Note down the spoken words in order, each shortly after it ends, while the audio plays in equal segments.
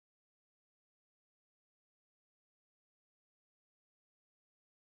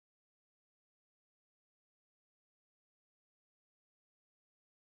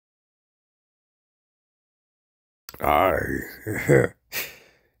I,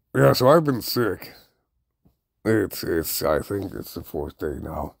 yeah, so I've been sick. I think it's the fourth day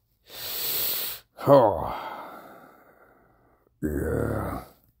now. Oh, yeah.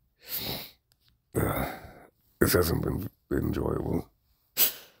 Uh, this hasn't been enjoyable.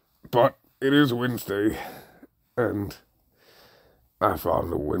 But it is Wednesday, and I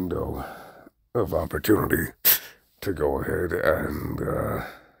found a window of opportunity to go ahead and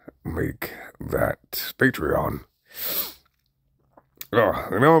make that Patreon. Oh,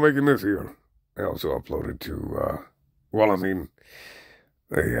 and now I'm making this here. I also uploaded to,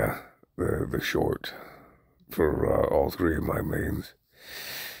 the short for all three of my mains.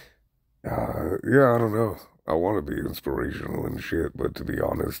 Yeah, I don't know. I want to be inspirational and shit, but to be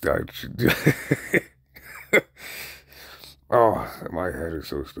honest, I should. Oh, my head is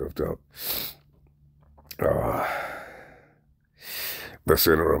so stuffed up. Uh, the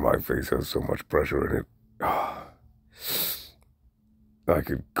center of my face has so much pressure in it. Oh, I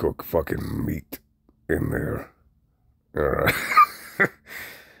could cook fucking meat in there.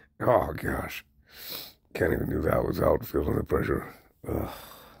 Oh, gosh. Can't even do that without feeling the pressure. Ugh.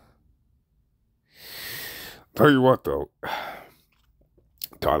 Tell you what, though.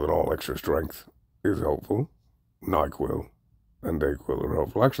 Tylenol extra strength is helpful. NyQuil and Dayquil are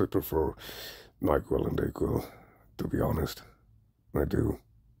helpful. I actually prefer NyQuil and Dayquil, to be honest. I do.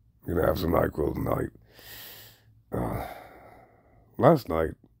 You know, have some NyQuil tonight. Last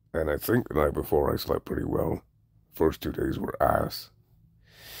night, and I think the night before, I slept pretty well. First 2 days were ass.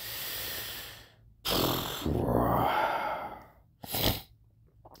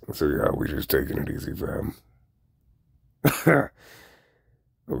 So yeah, we just taking it easy, fam.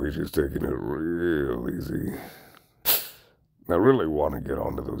 We just taking it real easy. I really want to get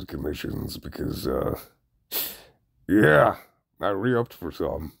onto those commissions because, yeah, I re-upped for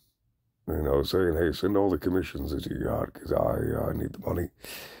some. You know, saying, hey, send all the commissions that you got because I need the money.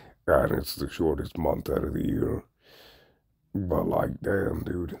 And it's the shortest month out of the year. But, like, damn,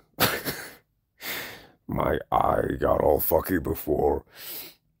 dude. My eye got all fucky before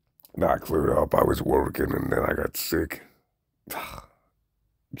that cleared up. I was working and then I got sick.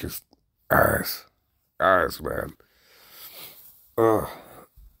 Just ass. Ass, man. Oh.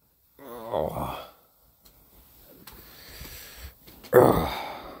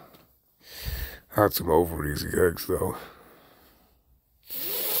 Had some over easy eggs, though.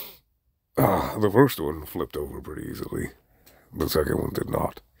 The first one flipped over pretty easily. The second one did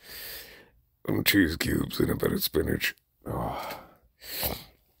not. Some cheese cubes and a bit of spinach.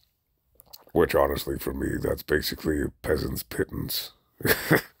 Which, honestly, for me, that's basically a peasant's pittance.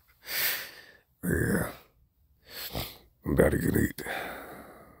 Yeah. Daddy can eat.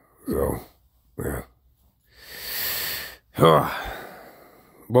 So, yeah.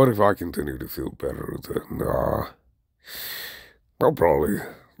 But if I continue to feel better, then, I'll probably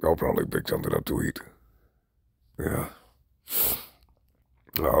pick something up to eat. Yeah.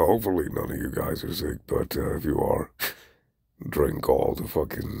 Hopefully none of you guys are sick, but if you are, drink all the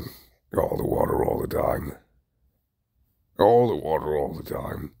water all the time. All the water all the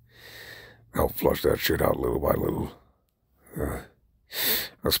time. Help flush that shit out little by little.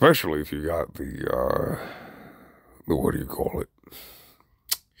 Especially if you got the what do you call it?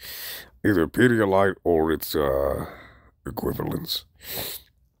 Either Pedialyte or its equivalents.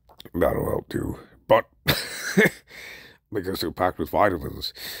 That'll help too. But because they're packed with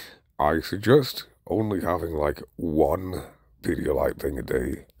vitamins, I suggest only having like one Pedialyte thing a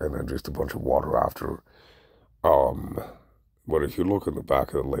day and then just a bunch of water after. But if you look in the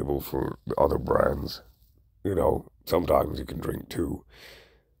back of the label for the other brands, you know, sometimes you can drink two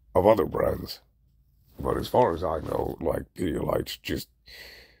of other brands. But as far as I know, like Pedialyte's just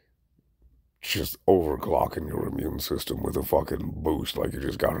overclocking your immune system with a fucking boost, like you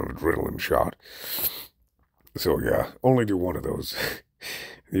just got an adrenaline shot. So yeah, only do one of those.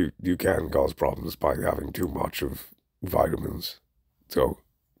 You can cause problems by having too much of vitamins. So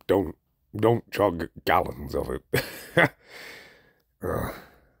don't chug gallons of it.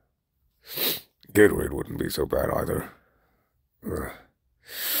 Gatorade wouldn't be so bad either.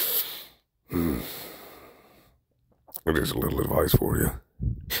 Just a little advice for you.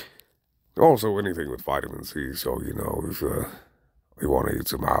 Also, anything with vitamin C, so, you know, if you want to eat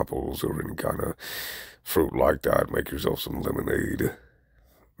some apples or any kind of fruit like that, make yourself some lemonade.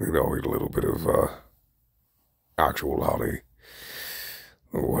 You know, eat a little bit of actual honey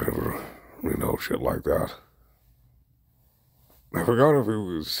or whatever, you know, shit like that. I forgot if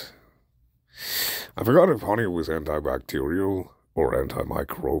honey was antibacterial or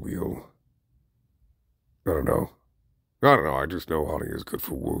antimicrobial. I don't know. I just know honey is good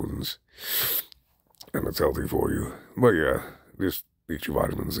for wounds. and it's healthy for you. But yeah, just eat your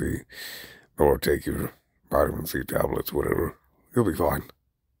vitamin C, or take your vitamin C tablets, whatever. You'll be fine.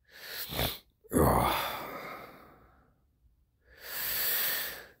 Oh,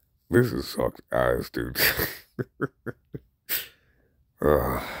 this has sucked ass, dude.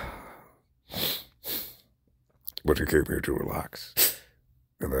 uh, but you came here to relax,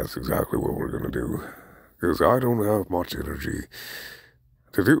 and that's exactly what we're gonna do. Because I don't have much energy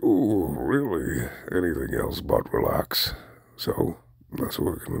to do really anything else but relax. So that's what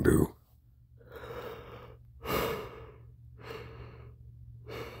we're gonna do.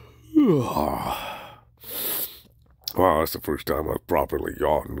 Wow, that's the first time I've properly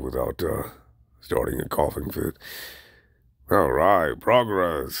yawned without starting a coughing fit. All right,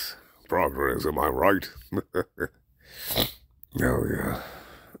 progress. Progress, am I right? Oh, yeah.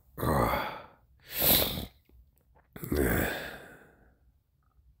 Uh, yeah.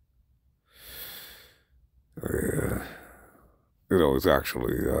 Yeah. It's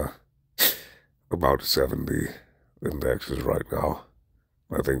actually about 70 indexes right now.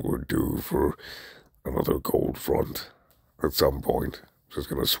 I think we're due for another cold front at some point. Just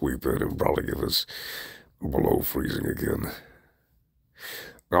gonna sweep in and probably give us below freezing again.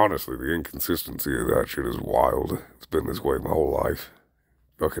 Honestly, the inconsistency of that shit is wild. It's been this way my whole life.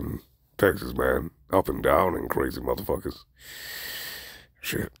 Fucking Texas, man. Up and down and crazy motherfuckers.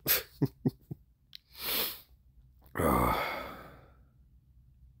 Shit. uh,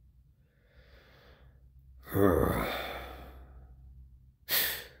 uh.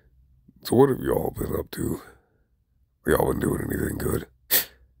 So what have y'all been up to? Y'all been doing anything good?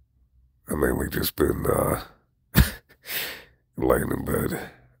 I mainly just been laying in bed,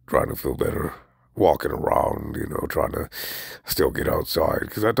 trying to feel better, walking around, trying to still get outside,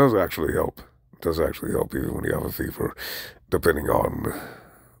 because that does actually help. It does actually help even when you have a fever, depending on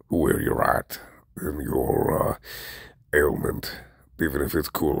where you're at in your ailment, even if it's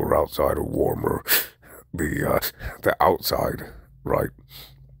cooler outside or warmer, the outside, right?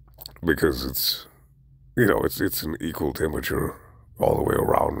 Because it's an equal temperature all the way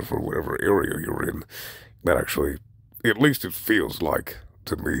around for whatever area you're in. That actually, at least it feels like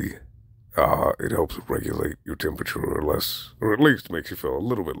to me, it helps regulate your temperature or at least makes you feel a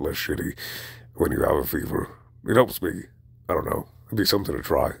little bit less shitty when you have a fever. It helps me. I don't know. It'd be something to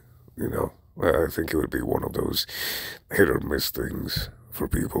try. I think it would be one of those hit or miss things for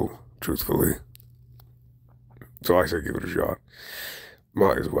people, truthfully. So I say give it a shot.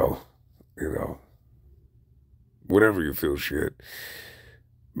 Might as well. Whenever you feel shit,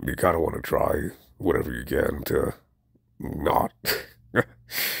 you kind of want to try whatever you can to not.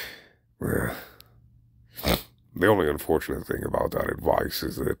 Yeah. The only unfortunate thing about that advice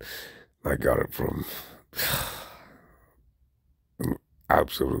is that I got it from an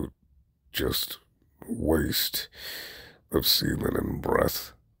absolute just waste of semen and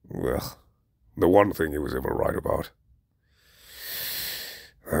breath. Well, the one thing he was ever right about.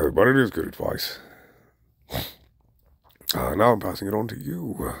 But it is good advice. Now I'm passing it on to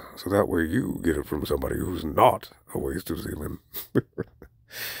you, so that way you get it from somebody who's not a waste of semen.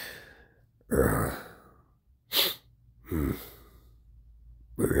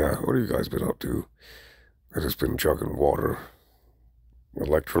 But yeah, what have you guys been up to? I just been chugging water,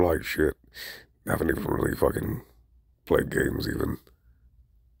 electrolyte shit. Haven't even really fucking played games even.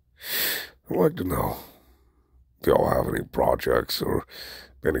 I'd like to know if y'all have any projects or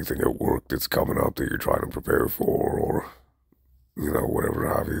anything at work that's coming up that you're trying to prepare for, or whatever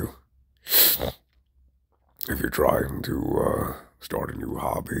have you. If you're trying to start a new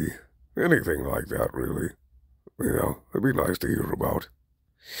hobby, anything like that, really. It'd be nice to hear about.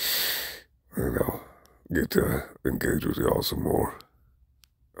 Get to engage with y'all some more.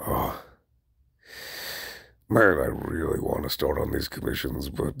 Oh, man, I really want to start on these commissions,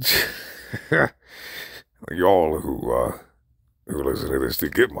 but y'all who listen to this to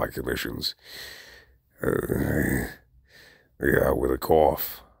get my commissions, yeah, with a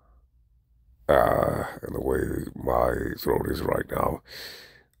cough, and the way my throat is right now,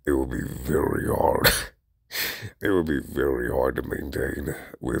 it would be very hard. It would be very hard to maintain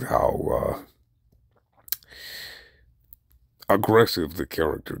with how aggressive the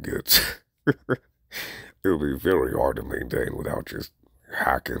character gets. It would be very hard to maintain without just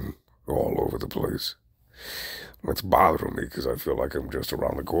hacking all over the place. It's bothering me because I feel like I'm just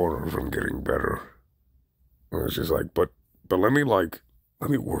around the corner from getting better. And it's just like, but let me work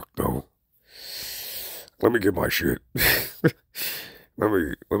though. Let me get my shit. Let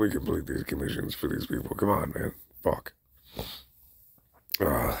me complete these commissions for these people. Come on, man. Fuck.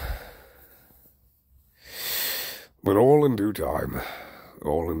 But all in due time.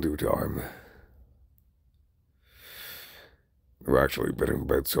 All in due time. I've actually been in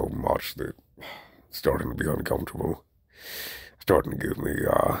bed so much that it's starting to be uncomfortable. Starting to give me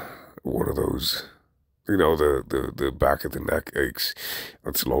one of those, the back of the neck aches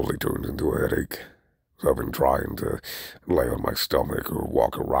that slowly turns into a headache. So I've been trying to lay on my stomach or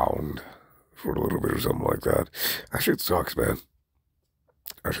walk around for a little bit or something like that. That shit sucks, man.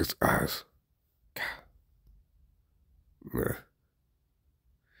 That shit's ass. Yeah.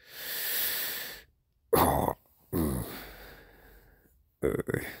 Oh, mm. Uh,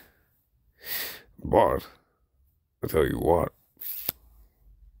 but I tell you what,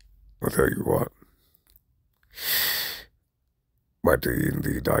 I tell you what, my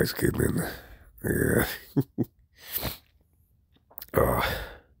D&D dice came in. Yeah. Uh,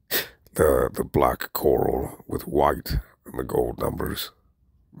 the black coral with white and the gold numbers.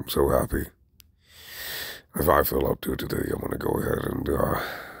 I'm so happy. If I feel up to it today, I'm gonna go ahead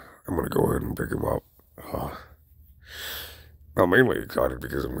and pick him up. Uh, I'm mainly excited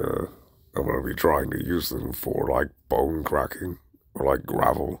because I'm gonna be trying to use them for like bone cracking or like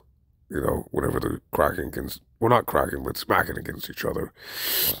gravel. Whenever the cracking against, well, not cracking, but smacking against each other.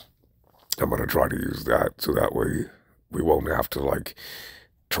 I'm gonna try to use that so that way we won't have to like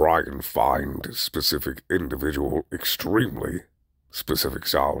try and find specific individual, extremely specific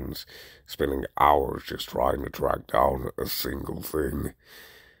sounds, spending hours just trying to track down a single thing.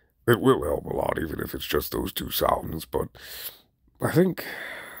 It will help a lot, even if it's just those two sounds, but I think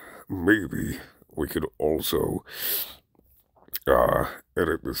maybe we could also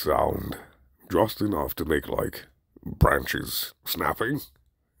edit the sound just enough to make like branches snapping,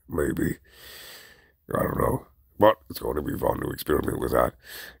 maybe. I don't know. But it's going to be fun to experiment with that.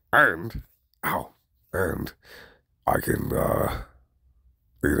 And, and I can,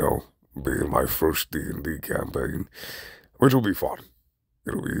 be in my first D&D campaign, which will be fun.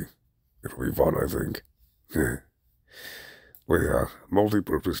 It'll be fun, I think. Yeah. Well, yeah,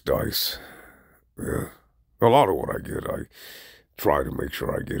 multi-purpose dice. Yeah. A lot of what I get, I try to make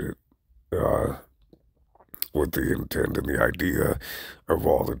sure I get it, with the intent and the idea of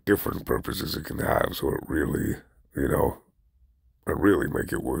all the different purposes it can have, so it really,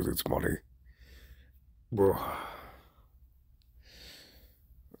 make it worth its money. Well,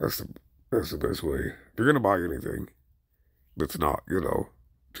 that's the best way. If you're gonna buy anything that's not,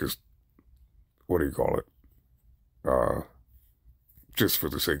 just what do you call it? Uh, just for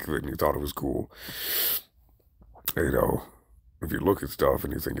the sake of it and you thought it was cool. If you look at stuff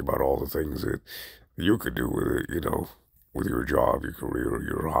and you think about all the things that you could do with it, with your job, your career,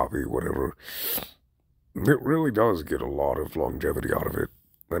 your hobby, whatever, it really does get a lot of longevity out of it.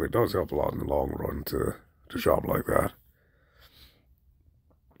 And it does help a lot in the long run to shop like that.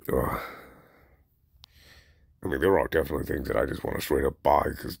 I mean, there are definitely things that I just want to straight up buy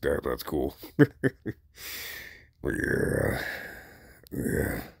because, damn, that's cool. But yeah,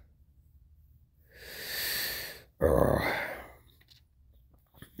 yeah.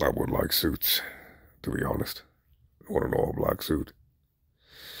 I would like suits, to be honest. I want an all black suit.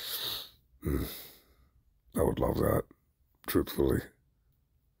 Mm, I would love that, truthfully.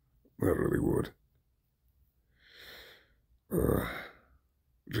 I really would. Uh,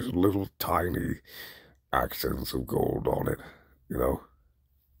 just little tiny accents of gold on it, you know?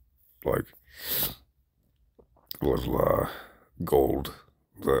 Like little gold,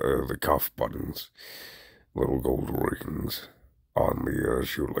 the cuff buttons, little gold rings on the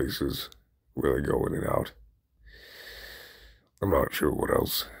shoelaces where they go in and out. I'm not sure what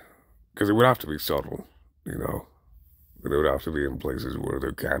else, because it would have to be subtle, you know? It would have to be in places where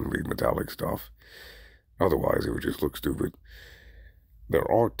there can be metallic stuff. Otherwise, it would just look stupid. There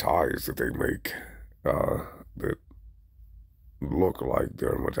are ties that they make that look like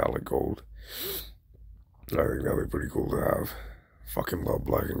they're metallic gold. I think that'd be pretty cool to have. Fucking love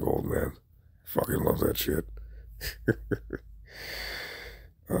black and gold, man. Fucking love that shit.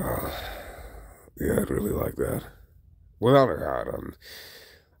 uh, yeah, I'd really like that. Without a hat, I'm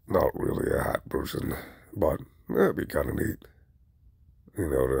not really a hat person, but that'd be kind of neat. To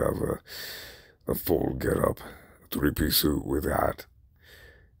have a full get-up, three-piece suit with hat,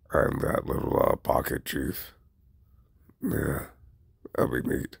 and that little pocket chief. Yeah, that'd be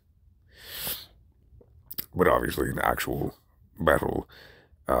neat. But obviously an actual metal,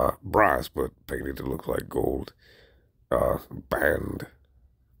 brass, but painted to look like gold, band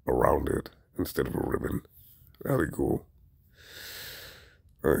around it instead of a ribbon. That'd be cool.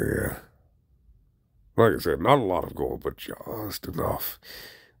 Yeah. Like I said, not a lot of gold, but just enough.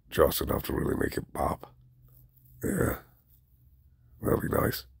 Just enough to really make it pop. Yeah. That'd be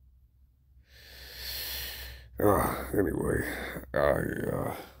nice. Anyway,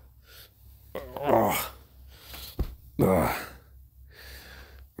 I,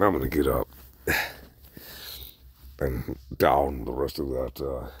 I'm gonna get up and down the rest of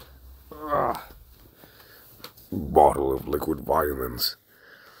that bottle of liquid vitamins.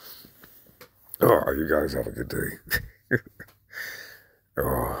 Oh, you guys have a good day.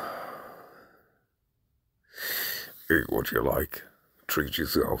 Oh, eat what you like, treat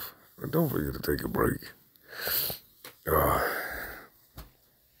yourself, and don't forget to take a break. Uh,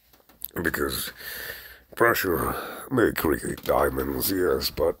 because pressure may create diamonds, yes,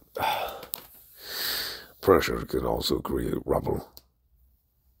 but pressure can also create rubble.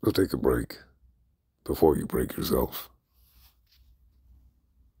 So take a break before you break yourself.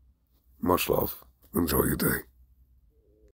 Much love. Enjoy your day.